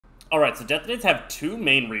Alright, so Deathknights have two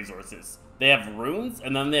main resources. They have runes,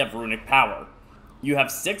 and then they have runic power. You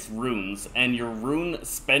have 6 runes, and your rune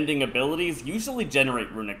spending abilities usually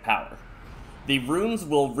generate runic power. The runes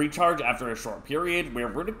will recharge after a short period, where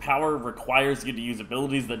runic power requires you to use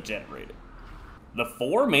abilities that generate it. The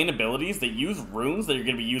 4 main abilities that use runes that you're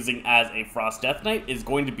going to be using as a Frost Death Knight is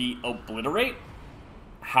going to be Obliterate,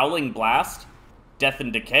 Howling Blast, Death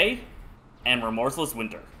and Decay, and Remorseless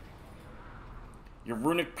Winter. Your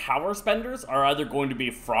runic power spenders are either going to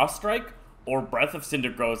be Frost Strike or Breath of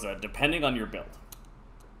Sindragosa, depending on your build.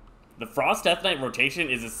 The Frost Death Knight rotation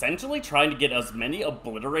is essentially trying to get as many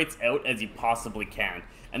obliterates out as you possibly can,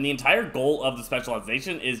 and the entire goal of the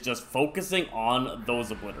specialization is just focusing on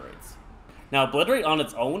those obliterates. Now, Obliterate on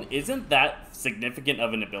its own isn't that significant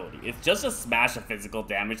of an ability. It's just a smash of physical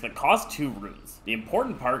damage that costs 2 runes. The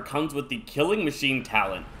important part comes with the Killing Machine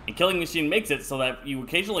talent, and Killing Machine makes it so that you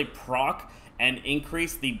occasionally proc and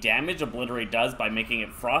increase the damage Obliterate does by making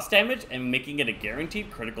it frost damage and making it a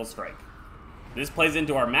guaranteed critical strike. This plays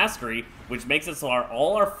into our mastery, which makes it so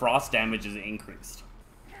all our frost damage is increased.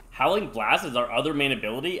 Howling Blast is our other main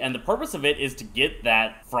ability, and the purpose of it is to get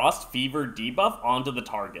that Frost Fever debuff onto the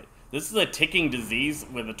target. This is a ticking disease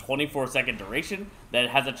with a 24-second duration that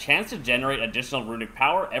has a chance to generate additional runic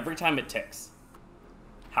power every time it ticks.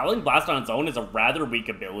 Howling Blast on its own is a rather weak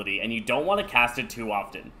ability, and you don't want to cast it too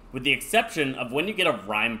often, with the exception of when you get a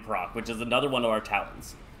Rhyme proc, which is another one of our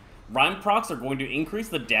talents. Rhyme procs are going to increase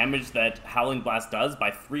the damage that Howling Blast does by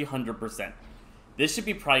 300%. This should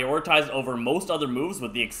be prioritized over most other moves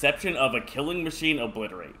with the exception of a Killing Machine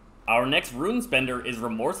Obliterate. Our next rune spender is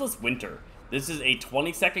Remorseless Winter. This is a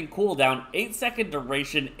 20-second cooldown, 8-second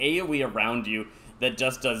duration AoE around you that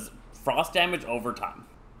just does frost damage over time.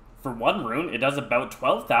 For 1 rune, it does about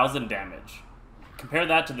 12,000 damage. Compare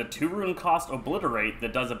that to the 2 rune cost Obliterate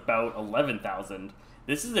that does about 11,000.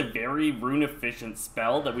 This is a very rune-efficient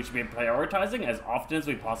spell that we should be prioritizing as often as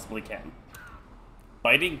we possibly can.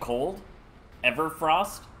 Biting Cold,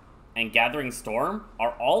 Everfrost, and Gathering Storm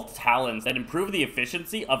are all talents that improve the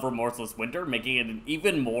efficiency of Remorseless Winter, making it an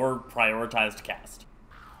even more prioritized cast.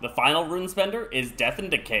 The final rune spender is Death and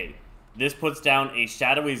Decay. This puts down a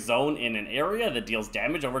shadowy zone in an area that deals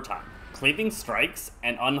damage over time. Cleaving Strikes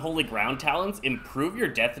and Unholy Ground talents improve your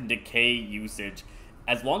Death and Decay usage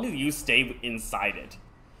as long as you stay inside it.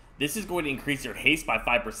 This is going to increase your haste by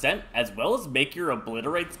 5%, as well as make your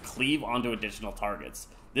obliterates cleave onto additional targets.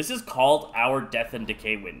 This is called our Death and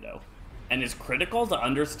Decay window, and is critical to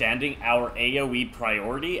understanding our AoE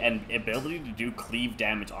priority and ability to do cleave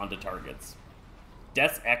damage onto targets.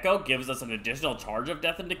 Death's Echo gives us an additional charge of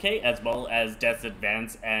Death and Decay, as well as Death's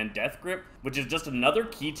Advance and Death Grip, which is just another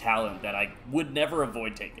key talent that I would never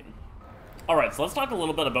avoid taking. Alright, so let's talk a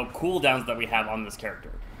little bit about cooldowns that we have on this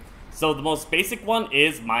character. So the most basic one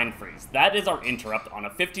is Mind Freeze. That is our interrupt. On a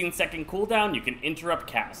 15-second cooldown, you can interrupt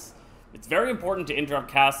casts. It's very important to interrupt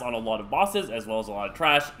casts on a lot of bosses, as well as a lot of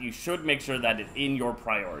trash. You should make sure that it's in your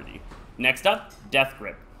priority. Next up, Death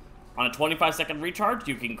Grip. On a 25-second recharge,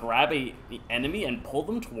 you can grab an enemy and pull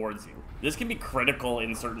them towards you. This can be critical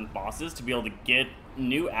in certain bosses to be able to get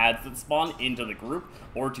new adds that spawn into the group,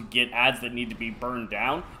 or to get adds that need to be burned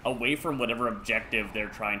down away from whatever objective they're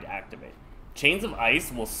trying to activate. Chains of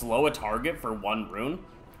Ice will slow a target for 1 rune.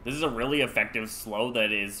 This is a really effective slow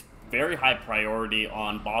that is very high priority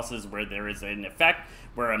on bosses where there is an effect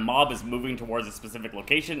where a mob is moving towards a specific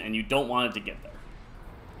location and you don't want it to get there.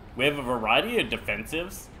 We have a variety of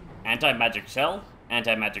defensives: Anti-Magic Shell,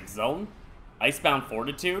 Anti-Magic Zone, Icebound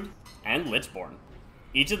Fortitude, and Lichborn.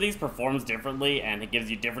 Each of these performs differently, and it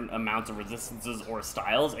gives you different amounts of resistances or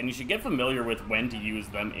styles, and you should get familiar with when to use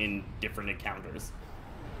them in different encounters.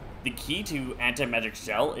 The key to Anti-Magic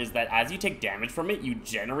Shell is that as you take damage from it, you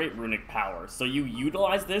generate runic power. So you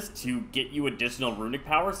utilize this to get you additional runic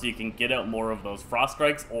power so you can get out more of those Frost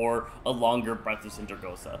Strikes or a longer Breath of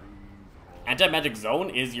Sindragosa. Anti-Magic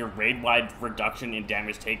Zone is your raid-wide reduction in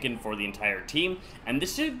damage taken for the entire team, and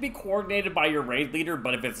this should be coordinated by your raid leader,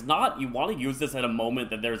 but if it's not, you want to use this at a moment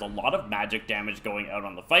that there's a lot of magic damage going out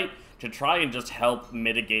on the fight to try and just help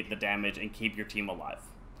mitigate the damage and keep your team alive.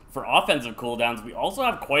 For offensive cooldowns, we also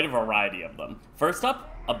have quite a variety of them. First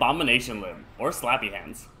up, Abomination Limb, or Slappy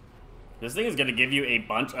Hands. This thing is going to give you a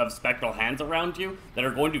bunch of spectral hands around you that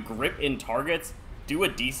are going to grip in targets, do a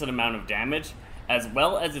decent amount of damage, as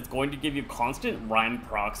well as it's going to give you constant Rhyme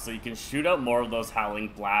procs so you can shoot out more of those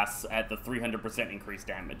Howling Blasts at the 300% increased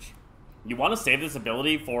damage. You want to save this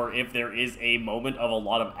ability for if there is a moment of a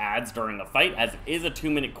lot of adds during a fight, as it is a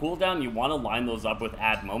 2-minute cooldown. You want to line those up with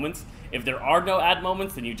add moments. If there are no add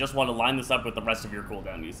moments, then you just want to line this up with the rest of your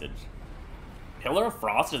cooldown usage. Pillar of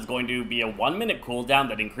Frost is going to be a 1-minute cooldown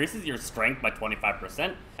that increases your strength by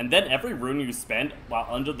 25%, and then every rune you spend while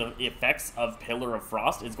under the effects of Pillar of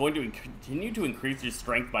Frost is going to continue to increase your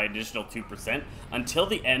strength by additional 2% until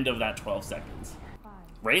the end of that 12 seconds.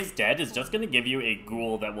 Raised Dead is just going to give you a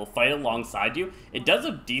ghoul that will fight alongside you. It does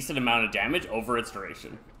a decent amount of damage over its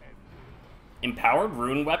duration. Empowered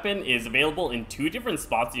Rune Weapon is available in 2 different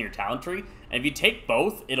spots in your talent tree, and if you take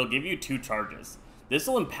both, it'll give you 2 charges. This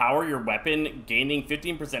will empower your weapon, gaining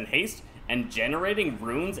 15% haste and generating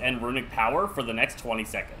runes and runic power for the next 20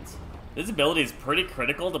 seconds. This ability is pretty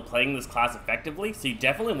critical to playing this class effectively, so you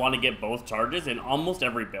definitely want to get both charges in almost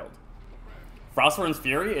every build. Frostwyrm's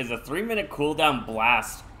Fury is a 3-minute cooldown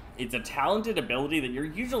blast. It's a talented ability that you're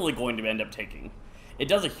usually going to end up taking. It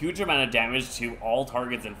does a huge amount of damage to all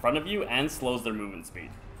targets in front of you and slows their movement speed.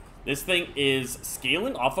 This thing is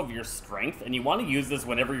scaling off of your strength, and you want to use this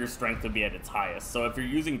whenever your strength would be at its highest. So if you're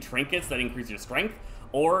using trinkets that increase your strength,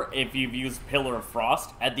 or if you've used Pillar of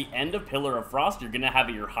Frost, at the end of Pillar of Frost, you're going to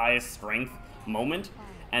have your highest strength moment,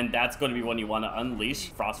 and that's going to be when you want to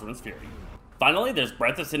unleash Frostwyrm's Fury. Finally, there's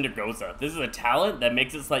Breath of Sindragosa. This is a talent that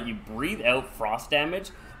makes it so that you breathe out frost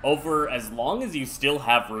damage over as long as you still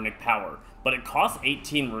have runic power, but it costs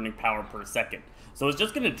 18 runic power per second. So it's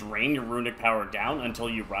just going to drain your runic power down until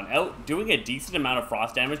you run out, doing a decent amount of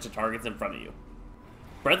frost damage to targets in front of you.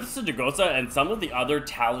 Breath of Sindragosa and some of the other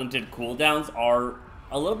talented cooldowns are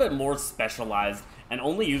a little bit more specialized and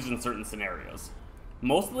only used in certain scenarios.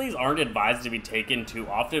 Most of these aren't advised to be taken too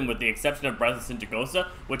often, with the exception of Breath of Sindragosa,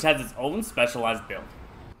 which has its own specialized build.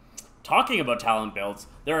 Talking about talent builds,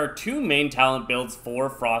 there are 2 main talent builds for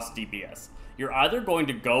Frost DPS. You're either going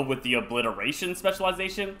to go with the Obliteration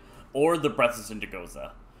specialization or the Breath of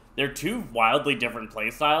Sindragosa. They're 2 wildly different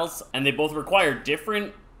playstyles, and they both require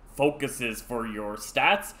different focuses for your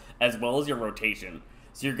stats as well as your rotation.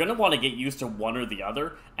 So you're going to want to get used to one or the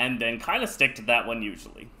other, and then kind of stick to that one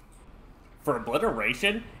usually. For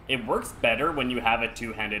Obliteration, it works better when you have a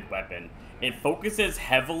 2-handed weapon. It focuses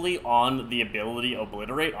heavily on the ability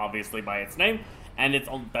Obliterate, obviously by its name, and it's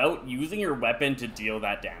about using your weapon to deal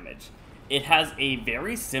that damage. It has a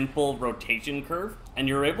very simple rotation curve, and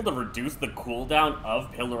you're able to reduce the cooldown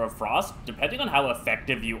of Pillar of Frost depending on how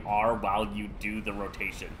effective you are while you do the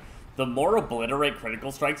rotation. The more Obliterate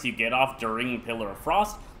critical strikes you get off during Pillar of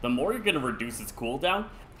Frost, the more you're going to reduce its cooldown,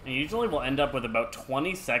 and usually will end up with about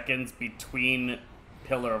 20 seconds between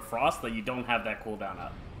Pillar of Frost that you don't have that cooldown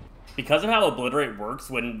up. Because of how Obliterate works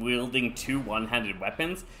when wielding 2 one-handed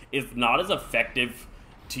weapons, it's not as effective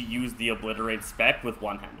to use the Obliterate spec with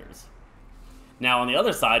one-handers. Now on the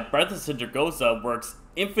other side, Breath of Sindragosa works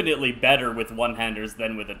infinitely better with one-handers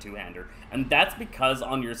than with a 2-hander, and that's because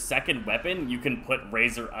on your second weapon you can put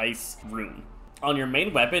Razor Ice rune. On your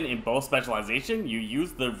main weapon in both specialization, you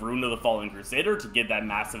use the Rune of the Fallen Crusader to get that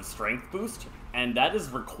massive strength boost, and that is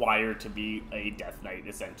required to be a Deathknight,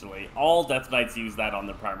 essentially. All Deathknights use that on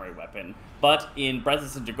their primary weapon. But in Breath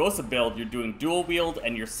of Sindragosa build, you're doing dual wield,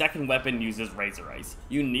 and your second weapon uses Razor Ice.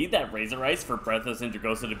 You need that Razor Ice for Breath of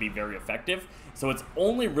Sindragosa to be very effective, so it's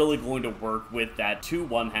only really going to work with that 2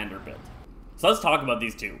 one-hander build. So let's talk about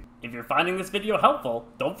these 2. If you're finding this video helpful,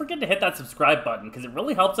 don't forget to hit that subscribe button because it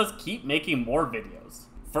really helps us keep making more videos.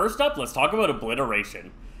 First up, let's talk about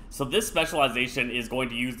Obliteration. So this specialization is going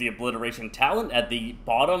to use the Obliteration talent at the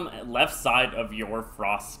bottom left side of your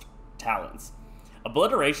Frost talents.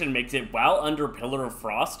 Obliteration makes it while under Pillar of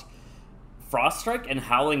Frost, Frost Strike and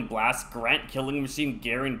Howling Blast grant Killing Machine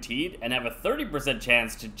guaranteed and have a 30%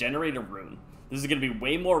 chance to generate a rune. This is going to be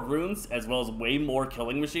way more runes as well as way more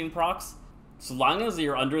Killing Machine procs, so long as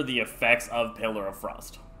you're under the effects of Pillar of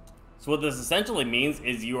Frost. So what this essentially means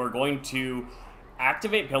is you are going to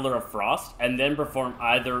activate Pillar of Frost and then perform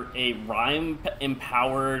either a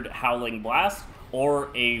Rime-empowered Howling Blast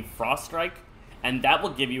or a Frost Strike, and that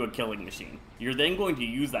will give you a Killing Machine. You're then going to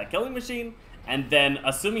use that Killing Machine, and then,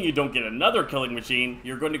 assuming you don't get another Killing Machine,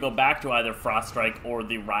 you're going to go back to either Frost Strike or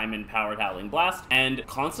the Rime-empowered Howling Blast, and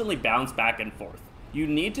constantly bounce back and forth. You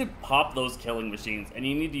need to pop those Killing Machines, and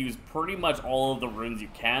you need to use pretty much all of the runes you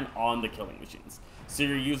can on the Killing Machines. So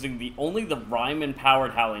you're using only the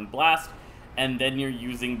Rime-empowered Howling Blast, and then you're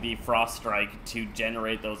using the Frost Strike to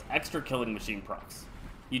generate those extra Killing Machine procs.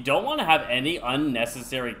 You don't want to have any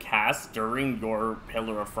unnecessary casts during your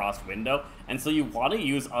Pillar of Frost window, and so you want to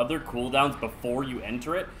use other cooldowns before you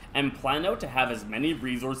enter it, and plan out to have as many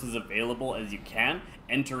resources available as you can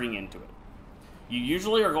entering into it. You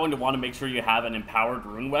usually are going to want to make sure you have an empowered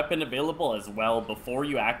rune weapon available as well before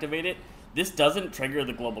you activate it. This doesn't trigger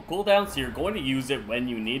the global cooldown, so you're going to use it when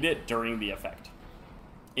you need it during the effect.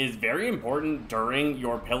 It is very important during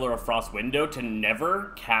your Pillar of Frost window to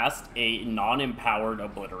never cast a non-empowered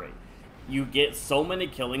Obliterate. You get so many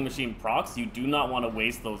Killing Machine procs, you do not want to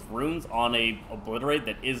waste those runes on a Obliterate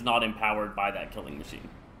that is not empowered by that Killing Machine.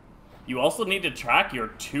 You also need to track your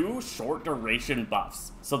 2 short duration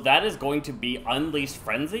buffs. So that is going to be Unleashed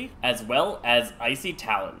Frenzy as well as Icy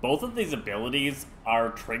Talon. Both of these abilities are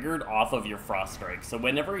triggered off of your Frost Strike. So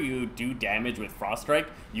whenever you do damage with Frost Strike,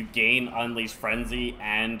 you gain Unleashed Frenzy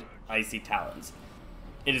and Icy Talons.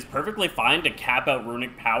 It is perfectly fine to cap out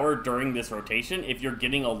Runic Power during this rotation if you're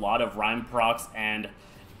getting a lot of Rhyme procs and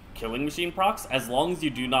Killing Machine procs, as long as you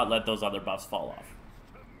do not let those other buffs fall off.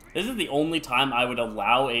 This is the only time I would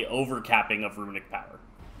allow a overcapping of Runic Power.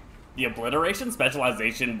 The Obliteration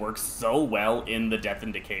specialization works so well in the Death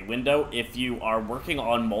and Decay window if you are working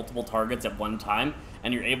on multiple targets at one time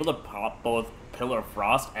and you're able to pop both Pillar of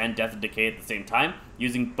Frost and Death and Decay at the same time,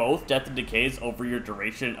 using both Death and Decays over your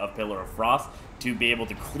duration of Pillar of Frost to be able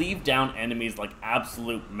to cleave down enemies like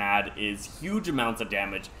absolute mad is huge amounts of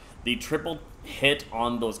damage. The triple hit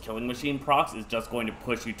on those Killing Machine procs is just going to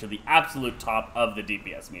push you to the absolute top of the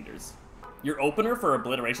DPS meters. Your opener for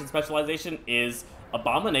Obliteration specialization is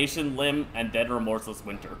Abomination Limb and then Remorseless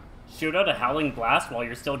Winter. Shoot out a Howling Blast while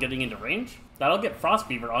you're still getting into range. That'll get Frost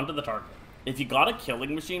Fever onto the target. If you got a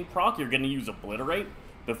Killing Machine proc, you're going to use Obliterate,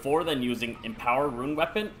 before then using Empower Rune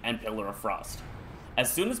Weapon and Pillar of Frost.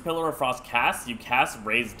 As soon as Pillar of Frost casts, you cast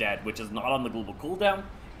Raise Dead, which is not on the global cooldown,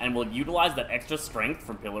 and will utilize that extra strength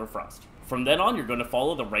from Pillar of Frost. From then on, you're going to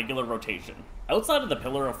follow the regular rotation. Outside of the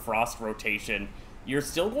Pillar of Frost rotation, you're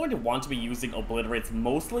still going to want to be using Obliterates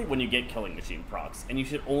mostly when you get Killing Machine procs, and you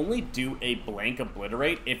should only do a blank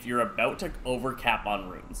Obliterate if you're about to overcap on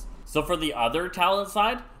runes. So for the other talent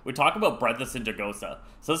side, we talk about Breath of Sindragosa.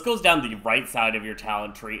 So this goes down the right side of your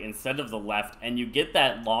talent tree instead of the left, and you get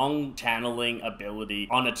that long channeling ability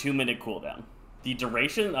on a 2-minute cooldown. The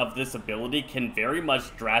duration of this ability can very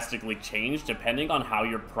much drastically change depending on how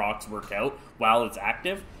your procs work out while it's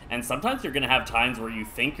active, and sometimes you're going to have times where you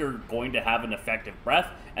think you're going to have an effective breath,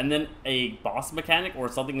 and then a boss mechanic or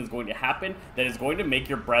something is going to happen that is going to make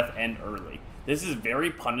your breath end early. This is very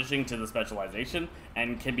punishing to the specialization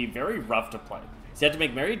and can be very rough to play. So you have to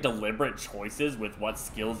make very deliberate choices with what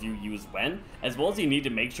skills you use when, as well as you need to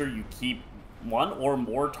make sure you keep 1 or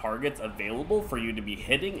more targets available for you to be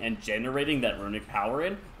hitting and generating that Runic Power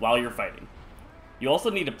in while you're fighting. You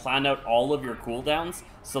also need to plan out all of your cooldowns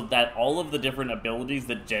so that all of the different abilities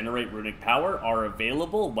that generate Runic Power are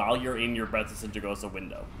available while you're in your Breath of Sindragosa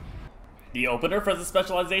window. The opener for the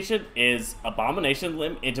specialization is Abomination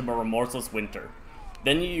Limb into Remorseless Winter.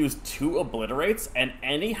 Then you use 2 Obliterates and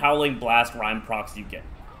any Howling Blast Rhyme procs you get.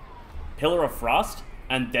 Pillar of Frost,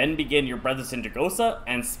 and then begin your Breath of Sindragosa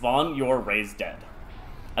and spawn your Raise Dead.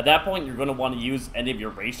 At that point, you're going to want to use any of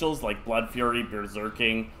your racials like Blood Fury,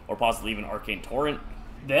 Berserking, or possibly even Arcane Torrent.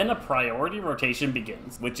 Then a priority rotation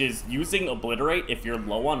begins, which is using Obliterate if you're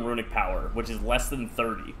low on Runic Power, which is less than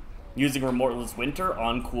 30. Using Remorseless Winter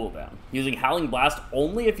on cooldown. Using Howling Blast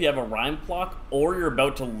only if you have a Rhyme block or you're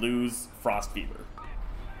about to lose Frost Fever.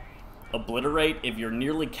 Obliterate if you're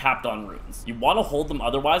nearly capped on runes. You want to hold them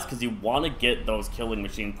otherwise because you want to get those Killing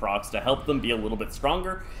Machine procs to help them be a little bit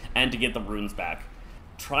stronger and to get the runes back.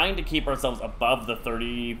 Trying to keep ourselves above the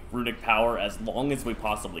 30 Runic Power as long as we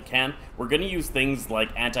possibly can. We're going to use things like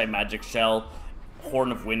Anti-Magic Shell,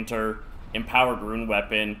 Horn of Winter, Empowered Rune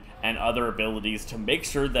Weapon, and other abilities to make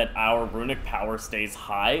sure that our Runic Power stays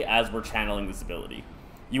high as we're channeling this ability.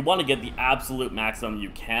 You want to get the absolute maximum you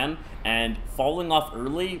can, and falling off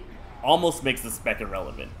early almost makes the spec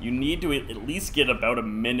irrelevant. You need to at least get about a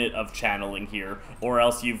minute of channeling here, or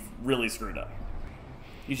else you've really screwed up.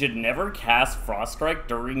 You should never cast Frost Strike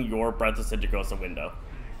during your Breath of Sindragosa window.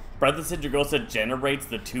 Breath of Sindragosa generates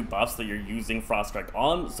the 2 buffs that you're using Frost Strike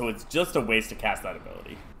on, so it's just a waste to cast that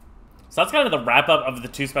ability. So that's kind of the wrap-up of the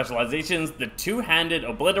 2 specializations, the 2-handed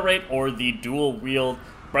Obliterate or the dual-wield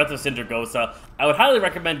Breath of Sindragosa. I would highly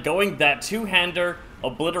recommend going that 2-hander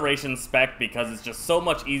Obliteration Spec because it's just so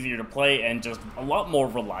much easier to play and just a lot more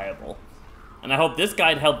reliable. And I hope this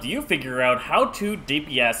guide helped you figure out how to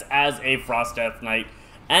DPS as a Frost Deathknight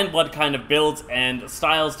and what kind of builds and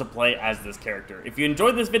styles to play as this character. If you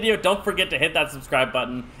enjoyed this video, don't forget to hit that subscribe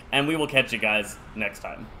button, and we will catch you guys next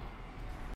time.